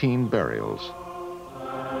 19 burials.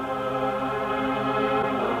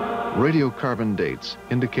 Radiocarbon dates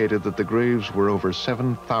indicated that the graves were over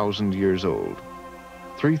 7,000 years old,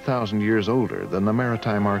 3,000 years older than the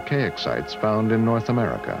maritime archaic sites found in North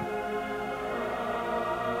America.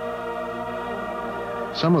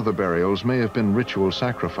 Some of the burials may have been ritual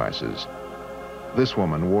sacrifices. This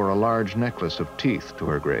woman wore a large necklace of teeth to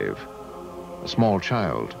her grave. A small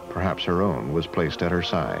child, perhaps her own, was placed at her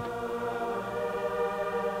side.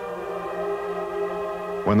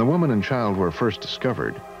 When the woman and child were first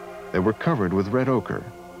discovered, they were covered with red ochre.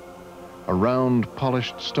 A round,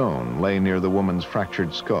 polished stone lay near the woman's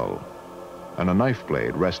fractured skull, and a knife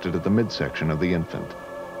blade rested at the midsection of the infant.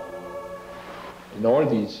 In all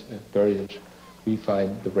these burials, we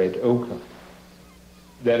find the red ochre.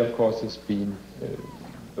 That, of course, has been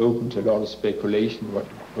open to a lot of speculation,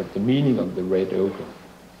 what the meaning of the red ochre,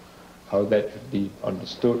 how that should be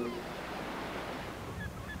understood.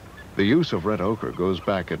 The use of red ochre goes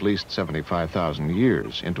back at least 75,000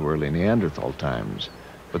 years into early Neanderthal times,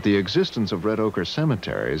 but the existence of red ochre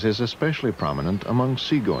cemeteries is especially prominent among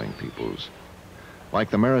seagoing peoples. Like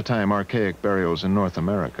the maritime archaic burials in North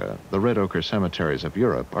America, the red ochre cemeteries of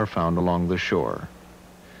Europe are found along the shore.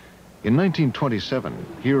 In 1927,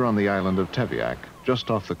 here on the island of Tevyak, just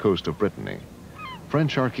off the coast of Brittany,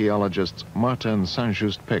 French archaeologists Martin and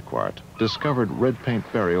Saint-Just-Péquart discovered red paint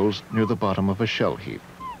burials near the bottom of a shell heap.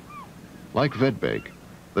 Like Vedbæk,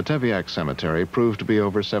 the Tevyak cemetery proved to be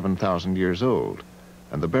over 7,000 years old,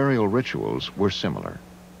 and the burial rituals were similar.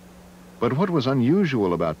 But what was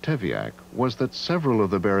unusual about Tevyak was that several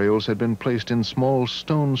of the burials had been placed in small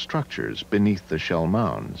stone structures beneath the shell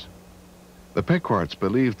mounds. The Péquarts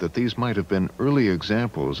believed that these might have been early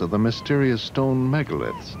examples of the mysterious stone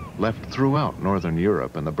megaliths left throughout northern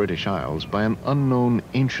Europe and the British Isles by an unknown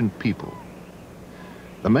ancient people.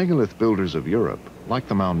 The megalith builders of Europe, like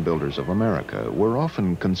the mound builders of America, were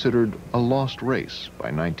often considered a lost race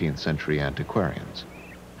by 19th century antiquarians.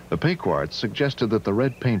 The Péquarts suggested that the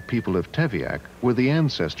red paint people of Tevyak were the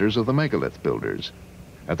ancestors of the megalith builders.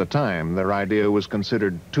 At the time, their idea was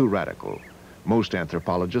considered too radical. Most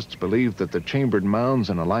anthropologists believed that the chambered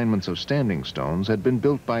mounds and alignments of standing stones had been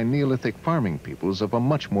built by Neolithic farming peoples of a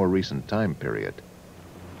much more recent time period.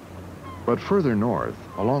 But further north,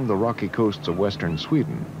 along the rocky coasts of western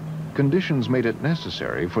Sweden, conditions made it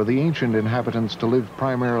necessary for the ancient inhabitants to live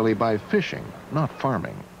primarily by fishing, not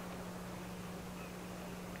farming.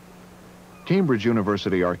 Cambridge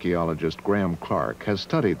University archaeologist Graham Clark has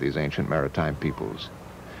studied these ancient maritime peoples.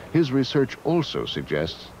 His research also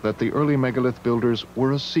suggests that the early megalith builders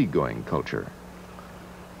were a seagoing culture.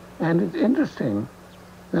 And it's interesting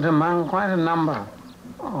that among quite a number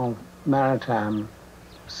of maritime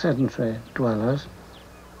sedentary dwellers,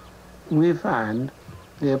 we find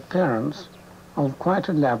the appearance of quite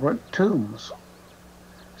elaborate tombs,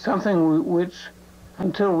 something which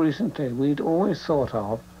until recently we'd always thought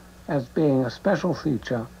of as being a special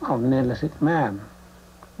feature of Neolithic man,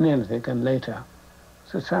 Neolithic and later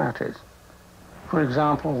societies. For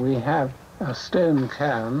example, we have stone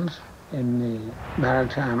cairns in the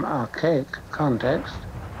maritime archaic context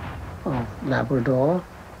of Labrador,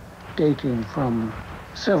 dating from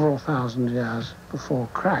several thousand years before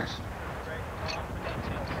Christ.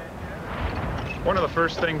 One of the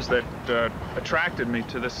first things that attracted me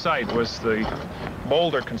to this site was the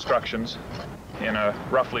boulder constructions in a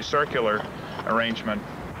roughly circular arrangement.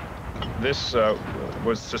 This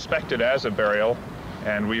was suspected as a burial,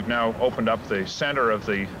 and we've now opened up the center of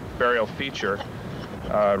the burial feature,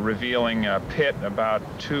 revealing a pit about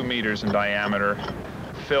 2 meters in diameter,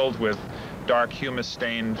 filled with dark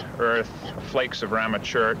humus-stained earth, flakes of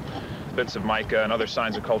ramachurt, bits of mica, and other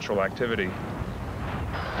signs of cultural activity.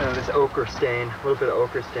 This ochre stain, a little bit of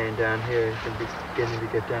ochre stain down here. You can be beginning to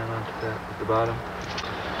get down onto that at the bottom.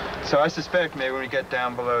 So I suspect maybe when we get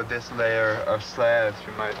down below this layer of slabs,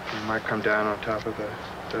 we might come down on top of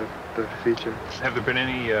the feature. Have there been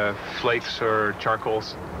any flakes or charcoal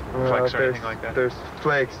flecks or anything like that? There's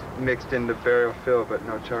flakes mixed into burial fill, but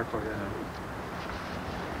no charcoal yet.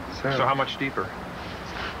 So how much deeper?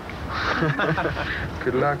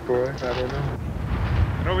 Good luck, boy. I don't know.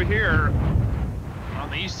 And over here,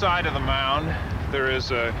 on the east side of the mound, there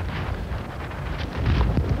is a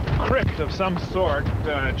crypt of some sort,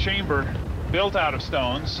 a chamber built out of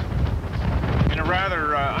stones in a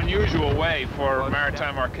rather unusual way for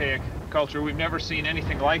maritime archaic culture. We've never seen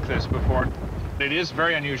anything like this before. It is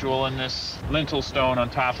very unusual in this lintel stone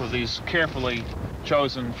on top of these carefully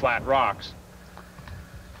chosen flat rocks.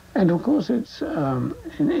 And of course it's an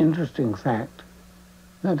interesting fact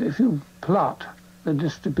that if you plot the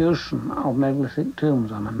distribution of megalithic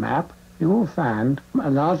tombs on a map, you will find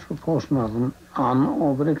a large proportion of them on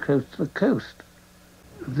or very close to the coast.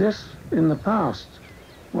 This, in the past,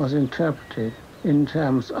 was interpreted in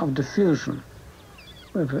terms of diffusion,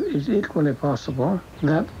 but it is equally possible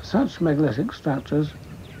that such megalithic structures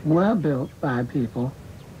were built by people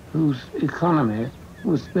whose economy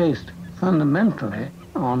was based fundamentally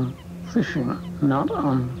on fishing, not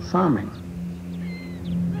on farming.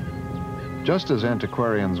 Just as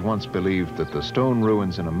antiquarians once believed that the stone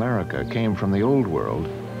ruins in America came from the Old World,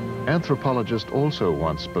 anthropologists also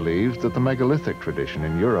once believed that the megalithic tradition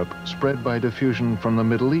in Europe spread by diffusion from the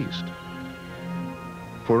Middle East.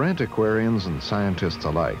 For antiquarians and scientists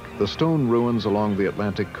alike, the stone ruins along the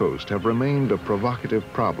Atlantic coast have remained a provocative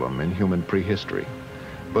problem in human prehistory.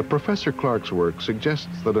 But Professor Clark's work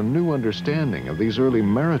suggests that a new understanding of these early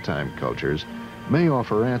maritime cultures may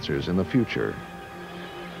offer answers in the future.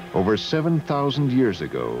 Over 7,000 years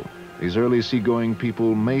ago, these early seagoing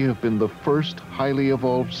people may have been the first highly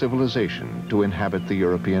evolved civilization to inhabit the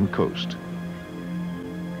European coast.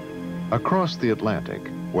 Across the Atlantic,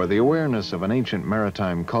 where the awareness of an ancient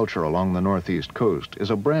maritime culture along the northeast coast is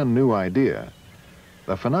a brand new idea,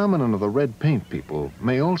 the phenomenon of the red paint people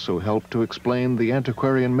may also help to explain the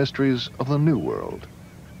antiquarian mysteries of the New World.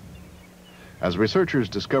 As researchers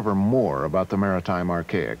discover more about the maritime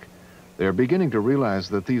archaic, they are beginning to realize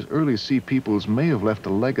that these early sea peoples may have left a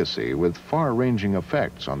legacy with far-ranging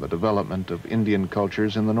effects on the development of Indian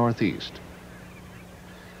cultures in the Northeast.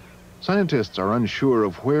 Scientists are unsure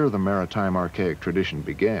of where the maritime archaic tradition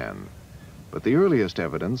began, but the earliest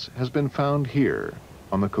evidence has been found here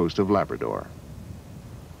on the coast of Labrador.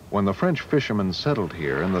 When the French fishermen settled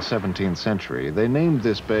here in the 17th century, they named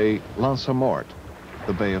this bay L'Anse Morte,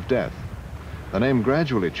 the Bay of Death. The name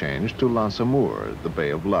gradually changed to L'Anse Amour, the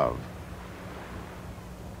Bay of Love.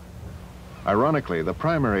 Ironically, the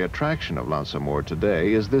primary attraction of L'Anse Amour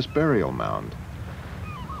today is this burial mound.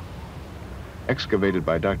 Excavated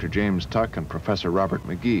by Dr. James Tuck and Professor Robert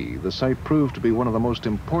McGee, the site proved to be one of the most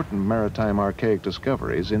important maritime archaic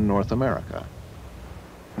discoveries in North America.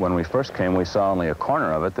 When we first came, we saw only a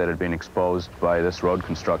corner of it that had been exposed by this road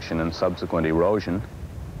construction and subsequent erosion.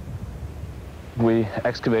 We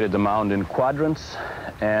excavated the mound in quadrants,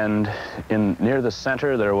 and near the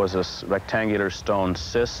center there was a rectangular stone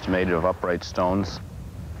cyst made of upright stones.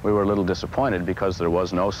 We were a little disappointed because there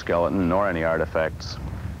was no skeleton nor any artifacts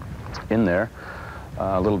in there,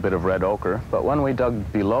 a little bit of red ochre. But when we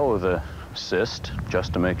dug below the cyst,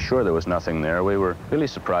 just to make sure there was nothing there, we were really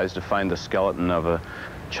surprised to find the skeleton of a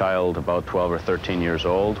child about 12 or 13 years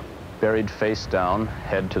old, buried face down,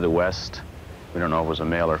 head to the west. We don't know if it was a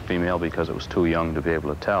male or female because it was too young to be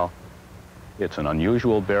able to tell. It's an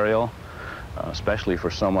unusual burial, especially for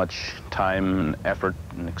so much time and effort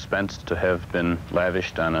and expense to have been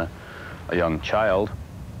lavished on a young child.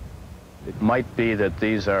 It might be that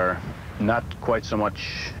these are not quite so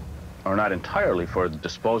much are not entirely for the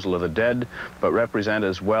disposal of the dead, but represent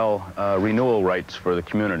as well renewal rights for the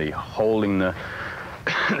community, holding the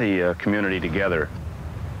community together.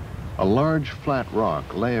 A large flat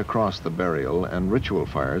rock lay across the burial, and ritual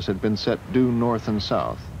fires had been set due north and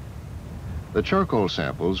south. The charcoal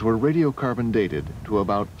samples were radiocarbon dated to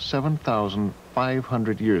about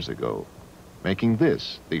 7,500 years ago, making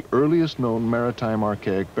this the earliest known maritime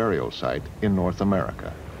archaic burial site in North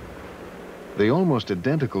America. The almost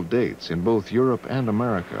identical dates in both Europe and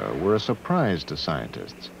America were a surprise to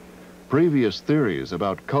scientists. Previous theories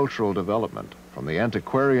about cultural development, from the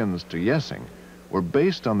antiquarians to Yessing, were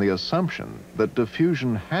based on the assumption that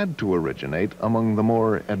diffusion had to originate among the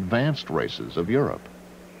more advanced races of Europe.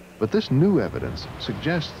 But this new evidence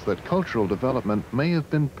suggests that cultural development may have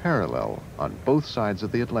been parallel on both sides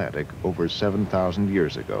of the Atlantic over 7,000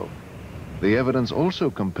 years ago. The evidence also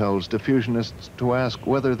compels diffusionists to ask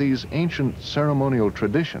whether these ancient ceremonial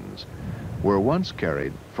traditions were once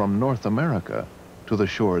carried from North America to the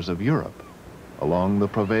shores of Europe, along the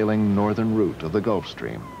prevailing northern route of the Gulf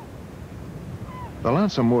Stream. The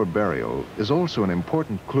Lansamore burial is also an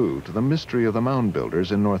important clue to the mystery of the mound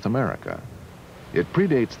builders in North America. It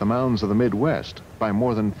predates the mounds of the Midwest by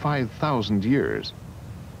more than 5,000 years.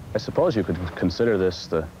 I suppose you could consider this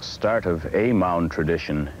the start of a mound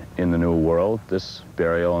tradition in the New World. This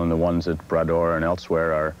burial and the ones at Brador and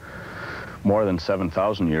elsewhere are more than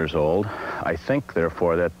 7,000 years old. I think,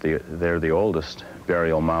 therefore, that they're the oldest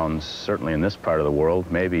burial mounds, certainly in this part of the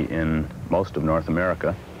world, maybe in most of North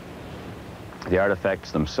America. The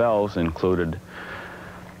artifacts themselves included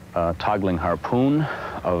a toggling harpoon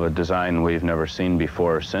of a design we've never seen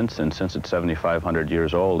before or since, and since it's 7,500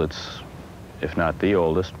 years old, it's, if not the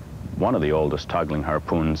oldest, one of the oldest toggling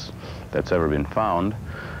harpoons that's ever been found.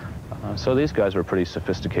 So these guys were pretty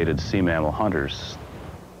sophisticated sea mammal hunters.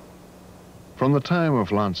 From the time of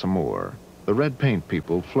Lansamore, the red paint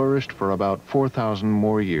people flourished for about 4,000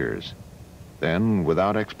 more years. Then,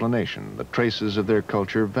 without explanation, the traces of their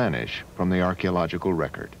culture vanish from the archaeological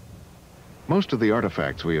record. Most of the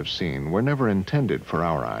artifacts we have seen were never intended for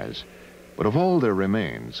our eyes, but of all their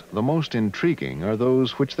remains, the most intriguing are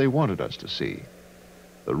those which they wanted us to see,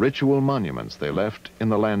 the ritual monuments they left in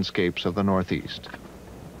the landscapes of the Northeast.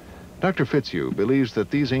 Dr. Fitzhugh believes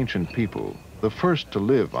that these ancient people, the first to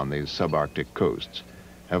live on these subarctic coasts,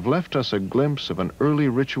 have left us a glimpse of an early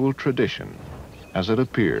ritual tradition as it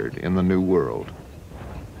appeared in the New World.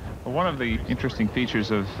 Well, one of the interesting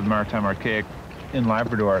features of the maritime archaic, in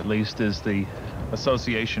Labrador at least, is the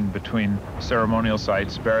association between ceremonial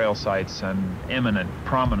sites, burial sites, and eminent,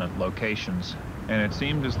 prominent locations. And it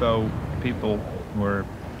seemed as though people were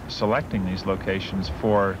selecting these locations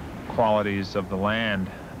for qualities of the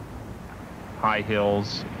land: high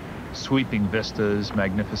hills, sweeping vistas,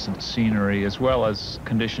 magnificent scenery, as well as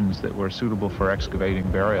conditions that were suitable for excavating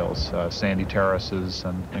burials, sandy terraces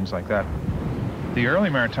and things like that. The early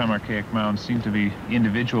maritime archaic mounds seem to be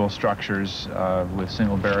individual structures with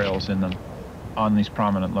single burials in them on these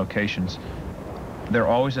prominent locations. They're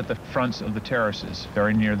always at the fronts of the terraces,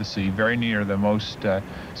 very near the sea, very near the most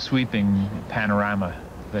sweeping panorama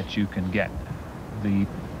that you can get. The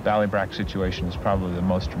Ballybrack situation is probably the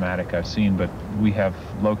most dramatic I've seen, but we have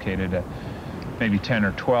located maybe 10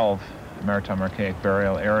 or 12 maritime archaic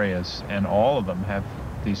burial areas, and all of them have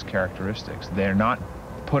these characteristics. They're not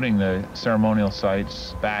putting the ceremonial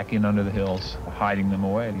sites back in under the hills, hiding them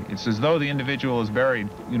away. It's as though the individual is buried,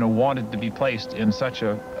 wanted to be placed in such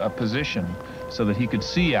a position so that he could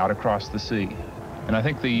see out across the sea. And I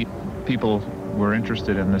think the people were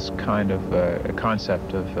interested in this kind of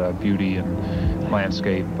concept of beauty and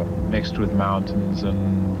landscape mixed with mountains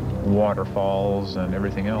and waterfalls and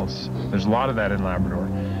everything else. There's a lot of that in Labrador,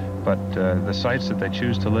 but the sites that they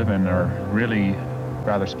choose to live in are really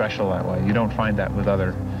rather special that way. You don't find that with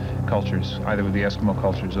other cultures, either with the Eskimo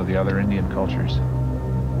cultures or the other Indian cultures.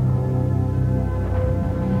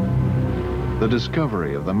 The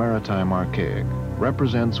discovery of the maritime archaic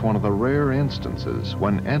represents one of the rare instances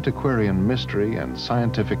when antiquarian mystery and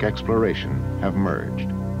scientific exploration have merged.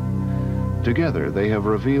 Together, they have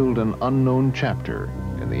revealed an unknown chapter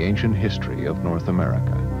in the ancient history of North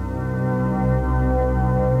America.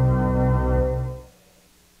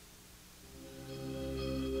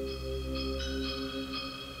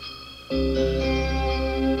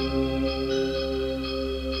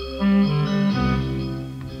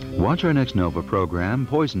 Watch our next NOVA program,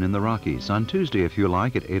 Poison in the Rockies, on Tuesday if you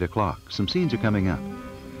like at 8 o'clock. Some scenes are coming up.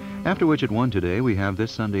 After which at 1 today we have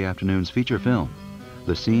this Sunday afternoon's feature film.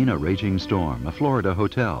 The scene, a raging storm, a Florida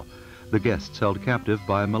hotel. The guests held captive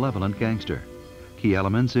by a malevolent gangster. Key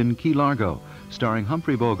Elements in Key Largo, starring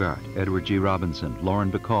Humphrey Bogart, Edward G. Robinson,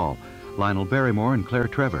 Lauren Bacall, Lionel Barrymore, and Claire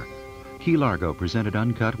Trevor. Key Largo, presented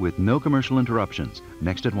uncut with no commercial interruptions.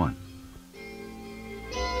 Next at 1.